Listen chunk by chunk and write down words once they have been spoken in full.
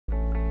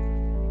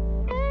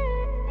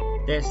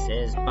This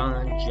is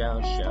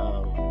Bunjo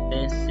Show.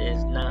 This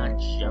is not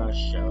your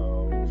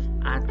show.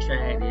 I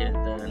traded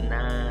the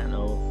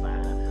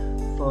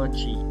 905 for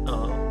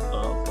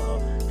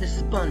G004. This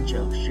is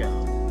Bunjo Show.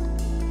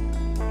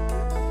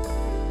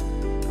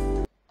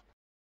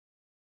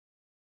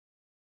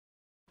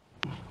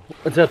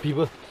 What's up,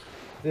 people?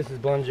 This is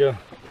Bunjo,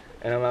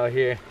 and I'm out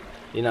here.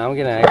 You know, I'm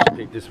gonna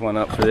actually pick this one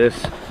up for this.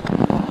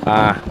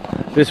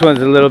 This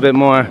one's a little bit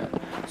more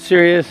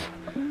serious.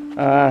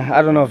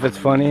 I don't know if it's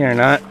funny or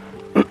not,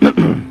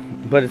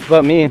 but it's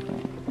about me.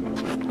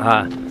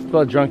 It's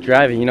about drunk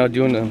driving. You know,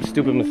 doing the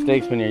stupid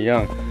mistakes when you're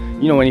young.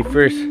 You know, when you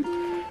first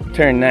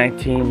turn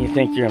 19, you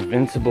think you're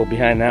invincible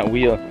behind that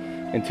wheel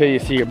until you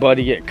see your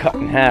buddy get cut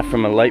in half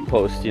from a light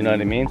post. You know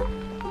what I mean?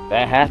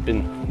 That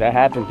happened. That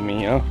happened to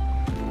me. You know.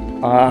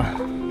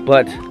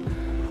 But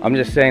I'm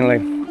just saying,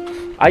 like,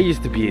 I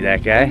used to be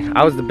that guy.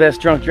 I was the best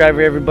drunk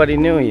driver everybody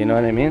knew, you know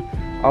what I mean?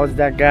 I was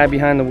that guy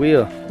behind the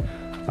wheel,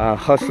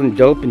 hustling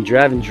dope and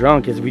driving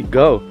drunk as we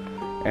go.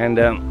 And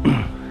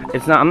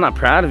I'm not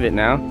proud of it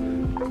now.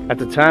 At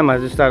the time, I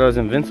just thought I was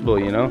invincible,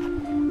 you know?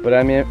 But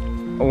I mean,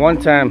 one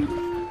time,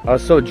 I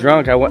was so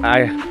drunk,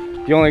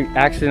 the only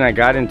accident I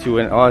got into,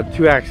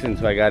 two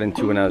accidents I got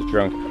into when I was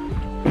drunk.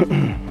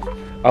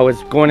 I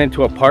was going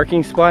into a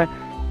parking spot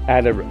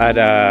at a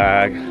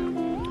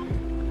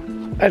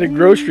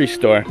grocery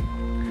store,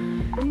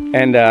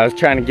 and I was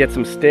trying to get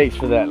some steaks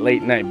for that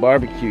late night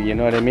barbecue, you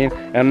know what I mean?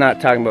 And I'm not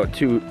talking about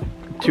two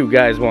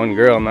guys, one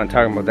girl. I'm not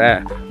talking about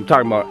that. I'm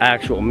talking about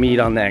actual meat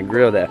on that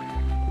grill, that,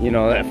 you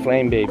know, that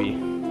flame baby,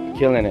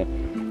 killing it.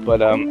 But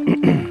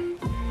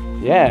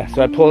yeah,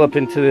 so I pull up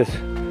into this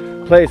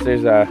place.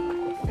 There's a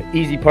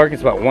easy parking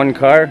spot, one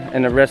car,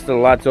 and the rest of the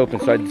lot's open,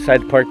 so I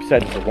decided to park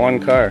beside this one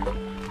car.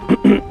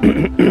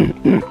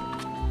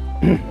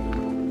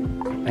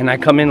 And I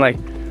come in like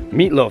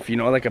meatloaf, you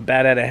know, like a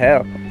bat out of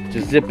hell.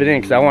 Just zip it in,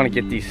 because I want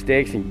to get these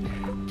steaks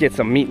and get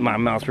some meat in my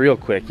mouth real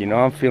quick, you know.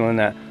 I'm feeling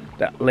that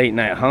late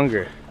night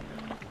hunger.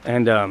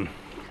 And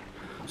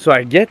so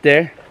I get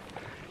there,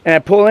 and I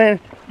pull in,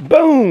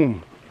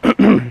 boom!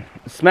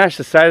 Smash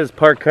the side of this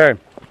parked car.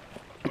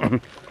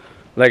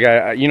 Like,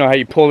 you know how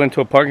you pull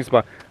into a parking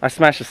spot? I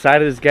smashed the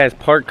side of this guy's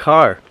parked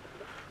car.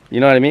 You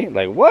know what I mean?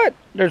 Like, what?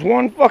 There's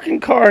one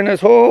fucking car in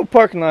this whole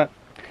parking lot.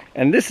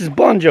 And this is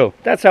Bunjo.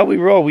 That's how we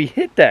roll. We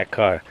hit that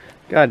car.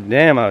 God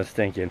damn, I was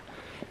thinking.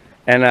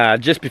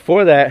 And just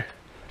before that,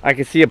 I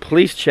could see a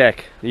police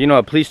check. You know,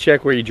 a police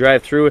check where you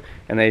drive through it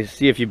and they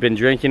see if you've been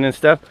drinking and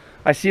stuff.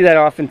 I see that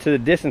off into the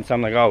distance.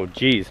 I'm like, oh,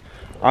 geez.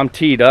 I'm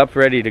teed up,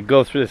 ready to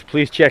go through this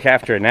police check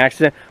after an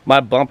accident. My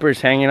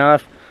bumper's hanging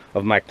off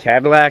of my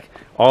Cadillac,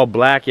 all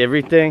black,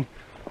 everything.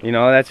 You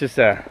know, that's just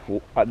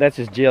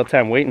jail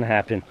time waiting to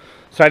happen.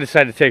 So I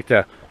decided to take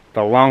the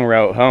long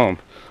route home.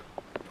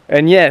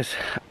 And yes,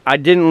 I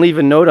didn't leave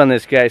a note on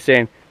this guy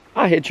saying,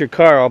 I hit your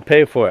car, I'll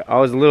pay for it. I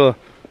was a little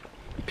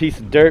piece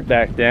of dirt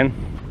back then.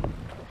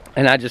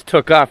 And I just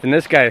took off. And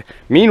this guy,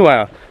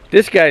 meanwhile,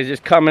 this guy is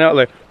just coming out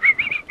like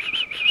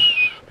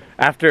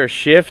after a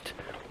shift,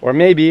 or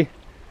maybe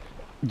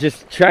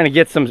just trying to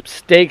get some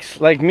steaks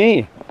like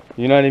me.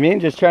 You know what I mean?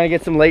 Just trying to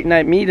get some late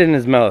night meat in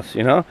his mouth,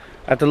 you know,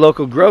 at the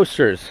local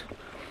grocers.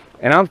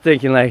 And I'm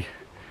thinking like,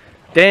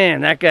 damn,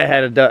 that guy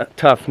had a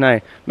tough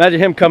night. Imagine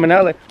him coming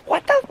out like,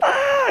 what the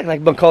fuck? Like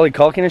Macaulay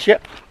Culkin and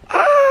shit.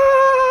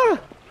 Ah!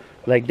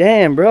 Like,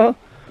 damn, bro.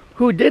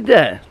 Who did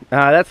that?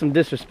 That's some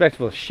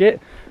disrespectful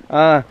shit.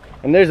 And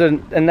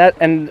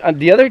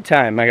the other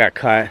time I got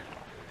caught.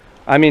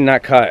 I mean,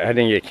 not caught. I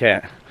didn't get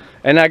caught.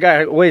 And I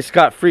got away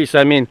scot-free. So,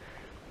 I mean,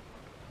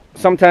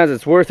 sometimes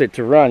it's worth it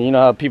to run. You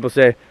know how people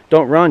say,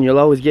 don't run. You'll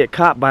always get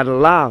caught by the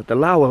law. The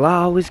law will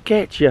always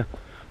catch you.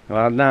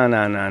 Well, no.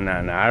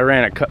 I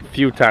ran a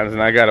few times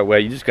and I got away.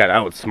 You just got to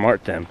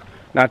outsmart them.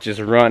 Not just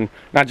run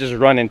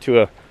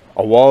into a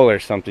wall or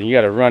something. You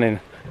got to run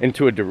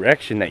into a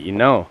direction that you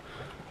know.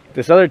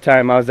 This other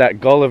time I was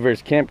at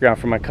Gulliver's campground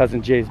for my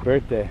cousin Jay's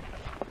birthday.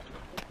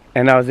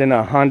 And I was in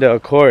a Honda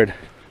Accord.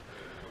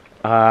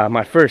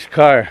 My first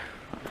car.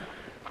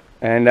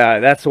 And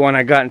that's the one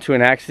I got into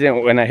an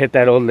accident when I hit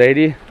that old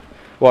lady.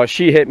 Well,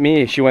 she hit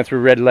me. She went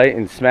through red light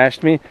and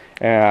smashed me.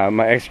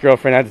 My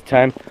ex-girlfriend at the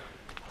time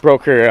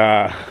broke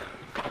her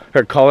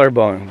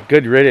collarbone.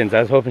 Good riddance.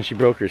 I was hoping she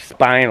broke her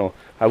spinal.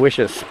 I wish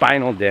it was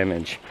spinal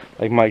damage,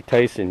 like Mike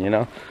Tyson, you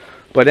know.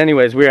 But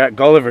anyways, we were at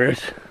Gulliver's,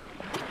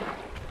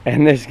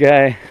 and this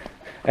guy,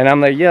 and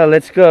I'm like, yo,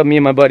 let's go. Me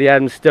and my buddy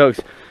Adam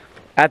Stokes.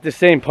 At the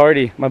same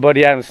party, my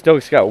buddy Adam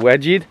Stokes got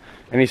wedgied,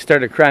 and he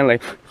started crying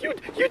like, you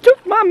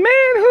took my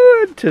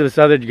manhood, to this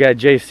other guy,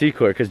 Jay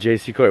Secor, because Jay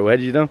Secor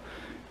wedgied him.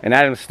 And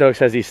Adam Stokes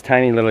has these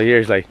tiny little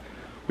ears, like,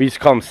 we used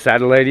to call them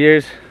satellite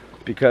ears,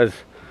 because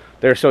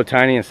they're so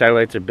tiny and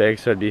satellites are big,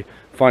 so it'd be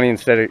funny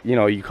instead of, you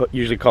know, you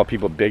usually call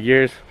people big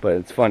ears, but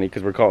it's funny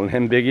because we're calling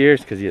him big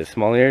ears because he has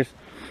small ears.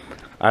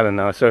 I don't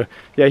know. So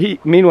yeah,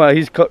 meanwhile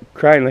he's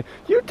crying like,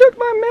 you took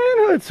my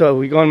manhood. So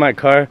we go in my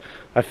car,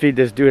 I feed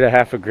this dude a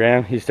half a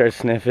gram, he starts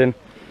sniffing,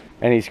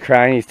 and he's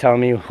crying. He's telling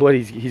me what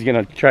he's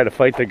gonna try to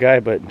fight the guy,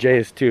 but Jay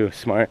is too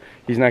smart.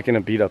 He's not gonna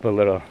beat up a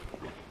little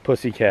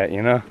pussycat,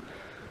 you know.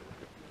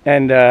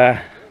 And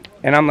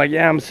I'm like,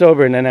 yeah, I'm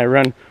sober. And then I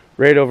run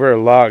right over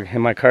a log,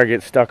 and my car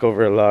gets stuck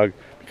over a log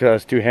because I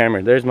was too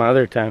hammered. There's my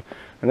other time.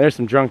 And there's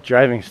some drunk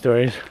driving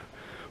stories.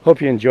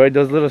 Hope you enjoyed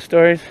those little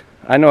stories.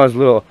 I know I was a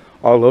little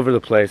all over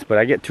the place, but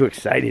I get too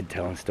excited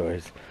telling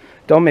stories.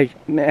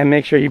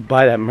 Make sure you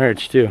buy that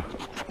merch too.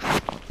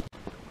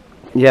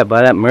 Yeah,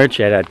 buy that merch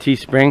at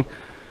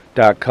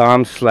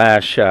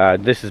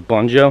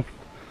teespring.com/thisisbunjo.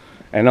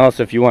 And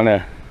also, if you want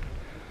to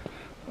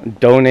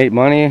donate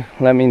money,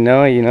 let me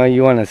know. You know,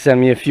 you want to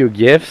send me a few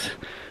gifts,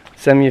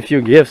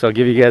 I'll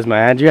give you guys my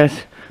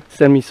address.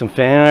 Send me some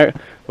fan art,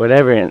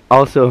 whatever. And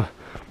also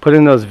put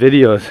in those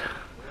videos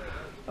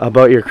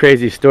about your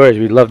crazy stories.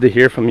 We'd love to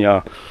hear from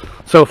y'all.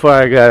 So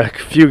far I got a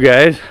few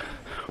guys.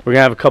 We're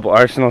gonna have a couple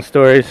Arsenal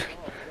stories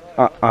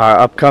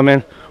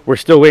upcoming. We're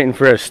still waiting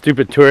for a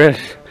stupid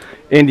tourist,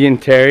 Indian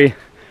Terry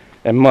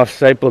and Muff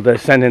Seipel, to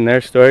send in their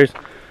stories,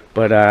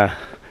 but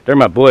they're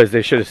my boys.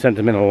 They should have sent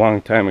them in a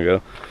long time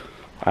ago.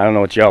 I don't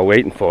know what y'all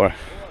waiting for.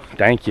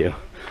 Thank you.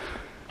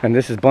 And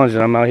this is Bunjo.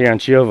 I'm out here on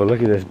Chiova.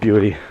 Look at this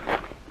beauty.